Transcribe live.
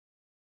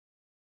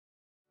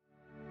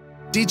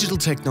Digital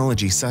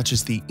technology such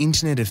as the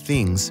Internet of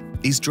Things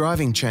is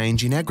driving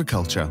change in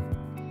agriculture.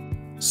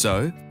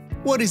 So,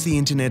 what is the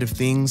Internet of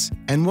Things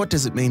and what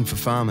does it mean for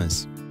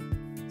farmers?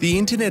 The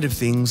Internet of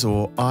Things,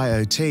 or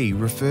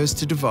IoT, refers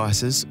to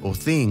devices or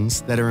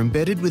things that are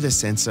embedded with a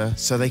sensor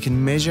so they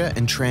can measure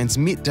and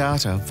transmit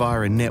data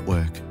via a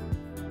network.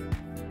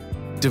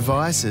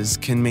 Devices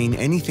can mean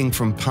anything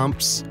from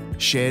pumps,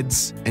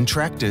 sheds and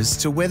tractors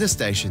to weather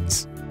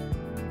stations.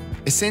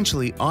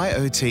 Essentially,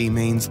 IoT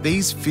means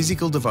these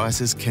physical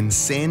devices can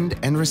send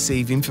and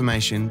receive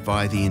information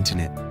via the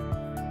internet.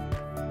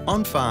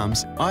 On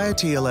farms,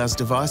 IoT allows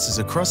devices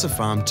across a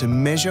farm to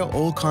measure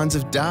all kinds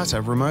of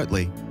data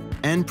remotely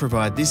and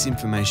provide this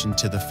information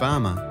to the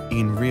farmer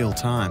in real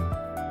time.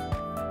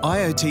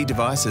 IoT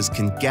devices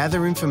can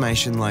gather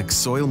information like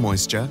soil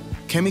moisture,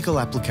 chemical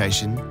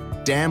application,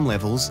 dam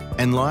levels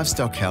and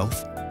livestock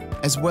health,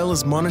 as well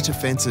as monitor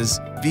fences,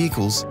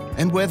 vehicles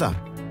and weather.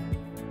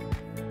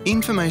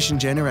 Information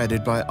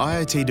generated by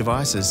IoT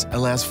devices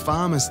allows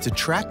farmers to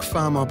track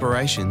farm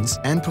operations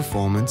and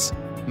performance,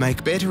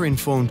 make better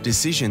informed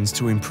decisions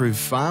to improve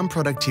farm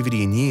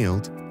productivity and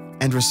yield,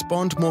 and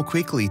respond more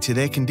quickly to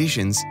their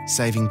conditions,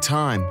 saving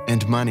time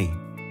and money.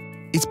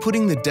 It's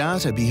putting the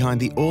data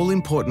behind the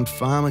all-important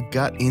farmer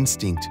gut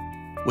instinct,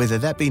 whether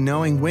that be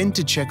knowing when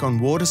to check on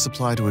water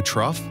supply to a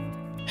trough,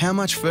 how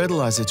much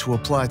fertiliser to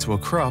apply to a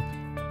crop,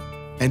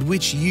 and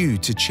which ewe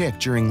to check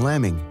during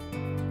lambing.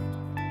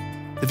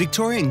 The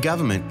Victorian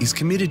Government is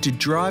committed to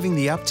driving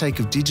the uptake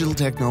of digital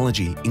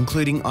technology,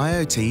 including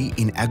IoT,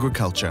 in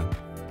agriculture.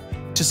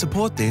 To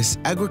support this,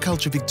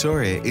 Agriculture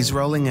Victoria is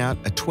rolling out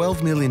a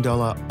 $12 million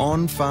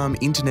on-farm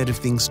Internet of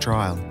Things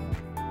trial.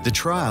 The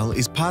trial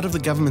is part of the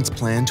government's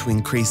plan to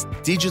increase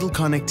digital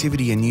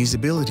connectivity and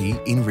usability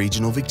in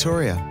regional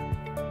Victoria.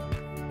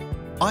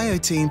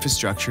 IoT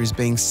infrastructure is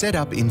being set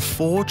up in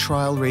 4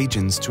 trial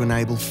regions to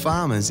enable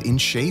farmers in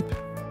sheep,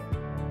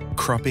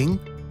 cropping,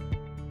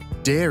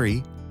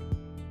 dairy,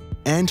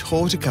 and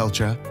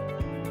horticulture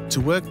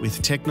to work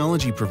with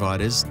technology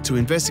providers to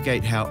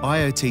investigate how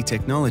IoT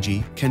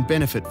technology can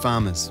benefit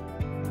farmers.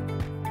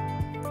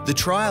 The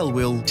trial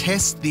will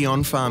test the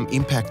on-farm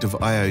impact of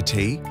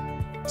IoT,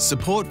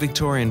 support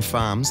Victorian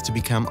farms to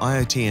become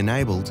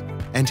IoT-enabled,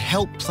 and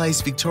help place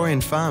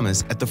Victorian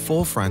farmers at the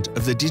forefront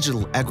of the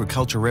digital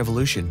agriculture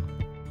revolution.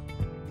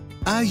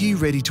 Are you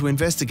ready to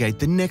investigate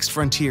the next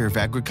frontier of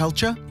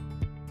agriculture?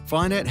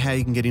 Find out how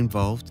you can get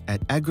involved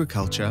at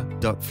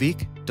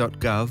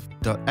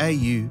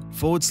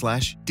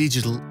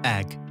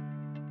agriculture.vic.gov.au/digitalag.